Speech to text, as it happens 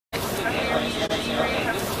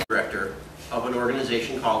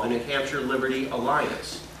organization called the New Hampshire Liberty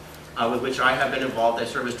Alliance, with which I have been involved. I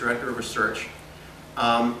serve as Director of Research.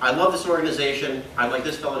 I love this organization. I'd like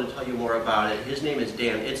this fellow to tell you more about it. His name is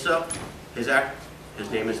Dan Itza. His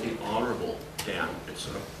name is the Honorable Dan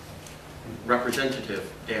Itza.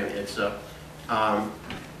 Representative Dan Itza,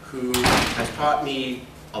 who has taught me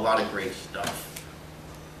a lot of great stuff.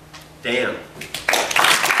 Dan.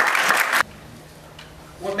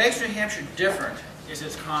 What makes New Hampshire different is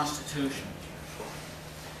its Constitution.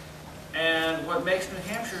 And what makes New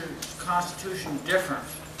Hampshire's Constitution different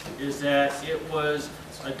is that it was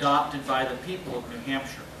adopted by the people of New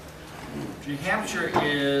Hampshire. New Hampshire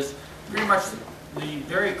is pretty much the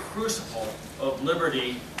very crucible of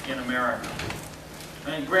liberty in America.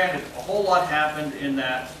 And granted, a whole lot happened in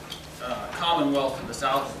that Commonwealth to the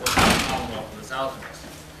south of us, the Commonwealth to the south of us.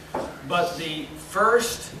 But the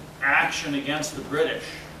first action against the British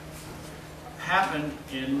happened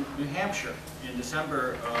in New Hampshire in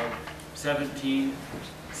December of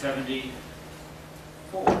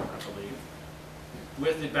 1774, I believe,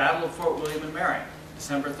 with the Battle of Fort William and Mary,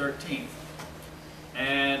 December 13th.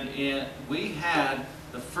 And we had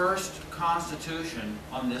the first Constitution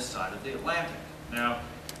on this side of the Atlantic. Now,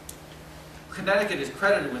 Connecticut is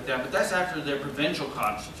credited with that, but that's after their provincial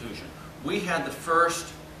Constitution. We had the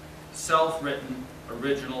first self-written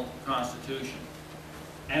original Constitution.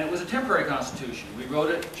 And it was a temporary Constitution. We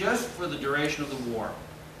wrote it just for the duration of the war.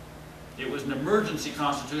 It was an emergency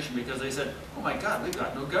Constitution because they said, oh my God, we've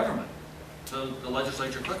got no government. So the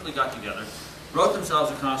legislature quickly got together, wrote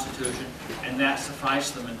themselves a Constitution, and that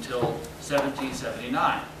sufficed them until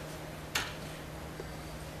 1779.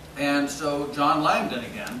 And so John Langdon,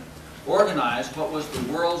 again, organized what was the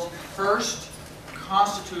world's first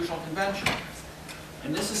constitutional convention.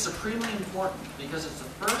 And this is supremely important because it's the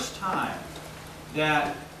first time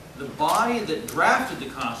that the body that drafted the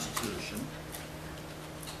Constitution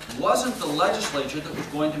wasn't the legislature that was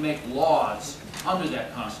going to make laws under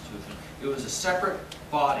that Constitution. It was a separate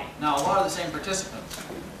body. Now, a lot of the same participants,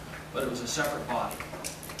 but it was a separate body.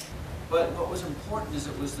 But what was important is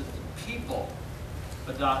it was that the people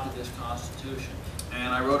adopted this Constitution.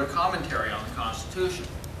 And I wrote a commentary on the Constitution,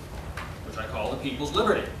 which I call The People's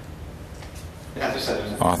Liberty.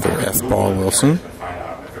 Author F. Ball Wilson.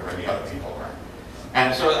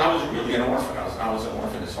 And so I was really an orphan. I was an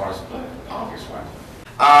orphan as far as politics went.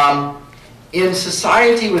 In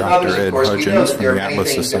society with Dr. others, Ed of course, we know Hudgens that there are from the many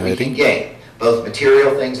Atlas things that we Society. can gain, both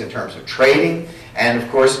material things in terms of trading, and of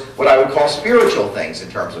course, what I would call spiritual things in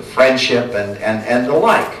terms of friendship and the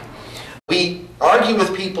like. We argue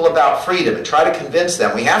with people about freedom and try to convince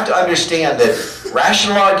them. We have to understand that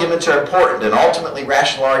rational arguments are important, and ultimately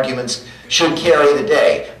rational arguments should carry the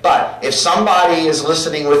day. But if somebody is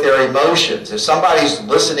listening with their emotions, if somebody's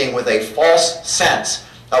listening with a false sense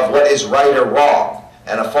of what is right or wrong,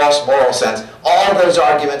 and a false moral sense, all of those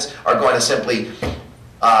arguments are going to simply,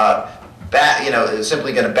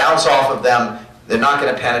 simply going to bounce off of them. They're not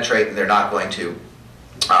going to penetrate, and they're not going to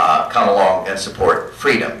come along and support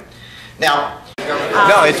freedom. Now,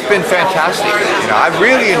 no, it's been fantastic. I've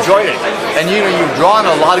really enjoyed it. And you've drawn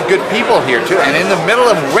a lot of good people here too. And in the middle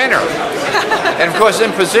of winter, and of course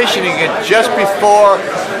in positioning it just before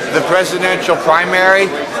the presidential primary,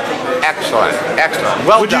 excellent, excellent.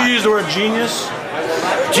 Well done. Would you use the word genius?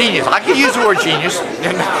 Genius. I can use the word genius.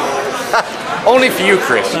 Only for you,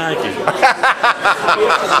 Chris. Thank you.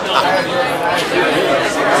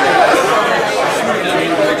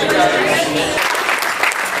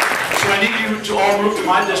 So I need you to all move to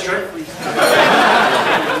my district. I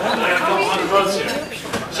have a couple hundred votes here.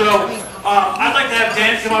 So I'd like to have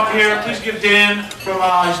Dan come up here. Please give Dan,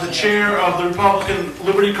 he's the chair of the Republican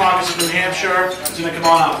Liberty Caucus of New Hampshire. He's going to come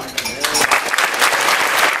on up.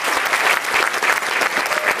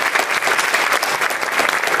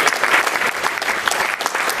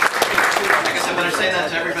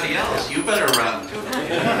 You better run.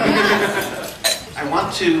 I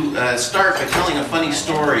want to start by telling a funny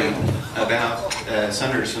story about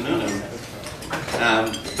Senator Sununu,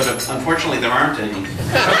 but unfortunately there aren't any.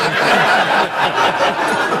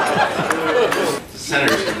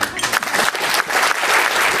 Senator Sununu.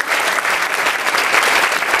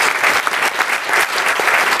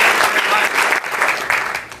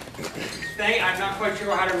 I'm not quite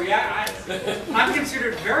sure how to react. I'm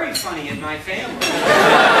considered very funny in my family.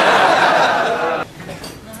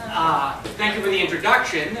 Thank you for the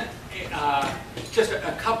introduction. Just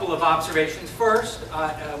a couple of observations. First,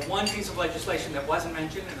 one piece of legislation that wasn't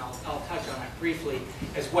mentioned, and I'll touch on it briefly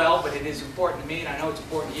as well, but it is important to me, and I know it's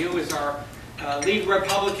important to you, is our lead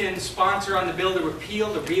Republican sponsor on the bill to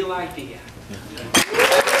repeal the Real ID Act.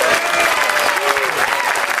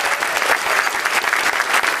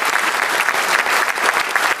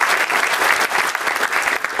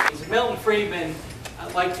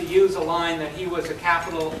 like to use a line that he was a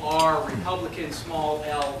capital R Republican, small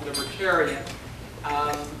L Libertarian.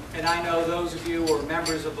 And I know those of you who are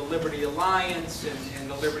members of the Liberty Alliance and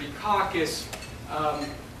the Liberty Caucus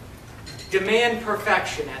demand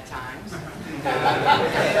perfection at times.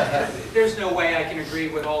 There's no way I can agree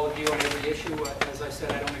with all of you on every issue. As I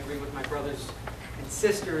said, I don't agree with my brothers and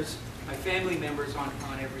sisters, my family members on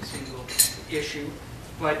every single issue.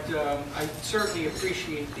 But I certainly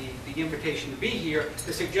appreciate the invitation to be here.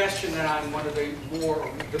 The suggestion that I'm one of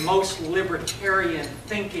the most libertarian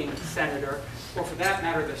thinking senator, or for that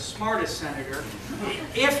matter, the smartest senator.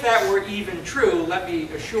 If that were even true, let me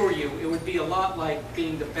assure you, it would be a lot like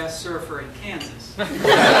being the best surfer in Kansas.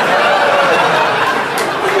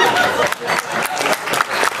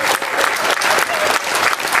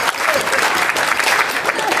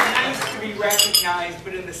 Recognized,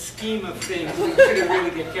 but in the scheme of things, we shouldn't really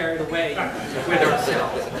get carried away with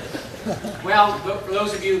ourselves. Well, for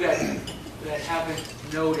those of you that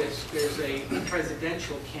haven't noticed, there's a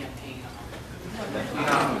presidential campaign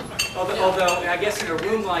on. Although, I guess in a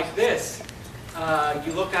room like this,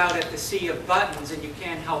 you look out at the sea of buttons and you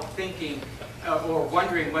can't help thinking or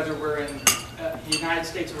wondering whether we're in the United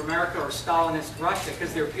States of America or Stalinist Russia,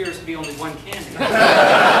 because there appears to be only one candidate.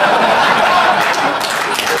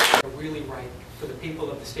 Really right for the people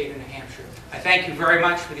of the state of New Hampshire. I thank you very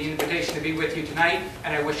much for the invitation to be with you tonight,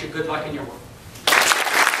 and I wish you good luck in your work.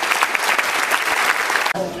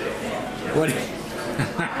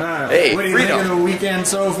 Hey, what do you think of the weekend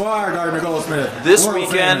so far, Gardner Goldsmith? This World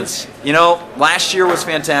weekend, famous. you know, last year was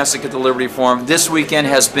fantastic at the Liberty Forum. This weekend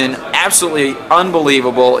has been absolutely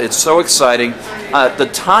unbelievable. It's so exciting. The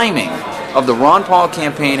timing of the Ron Paul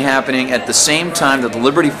campaign happening at the same time that the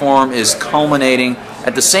Liberty Forum is culminating,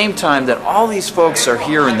 at the same time that all these folks are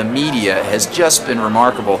here in the media, has just been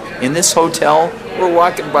remarkable. In this hotel, we're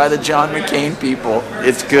walking by the John McCain people.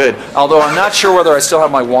 It's good. Although I'm not sure whether I still have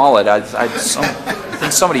my wallet. I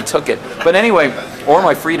think somebody took it. But anyway, or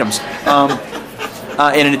my freedoms.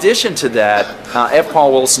 And in addition to that, F.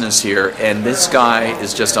 Paul Wilson is here, and this guy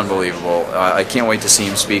is just unbelievable. I can't wait to see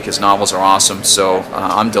him speak. His novels are awesome, so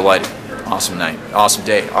I'm delighted. Awesome night, awesome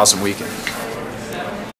day, awesome weekend.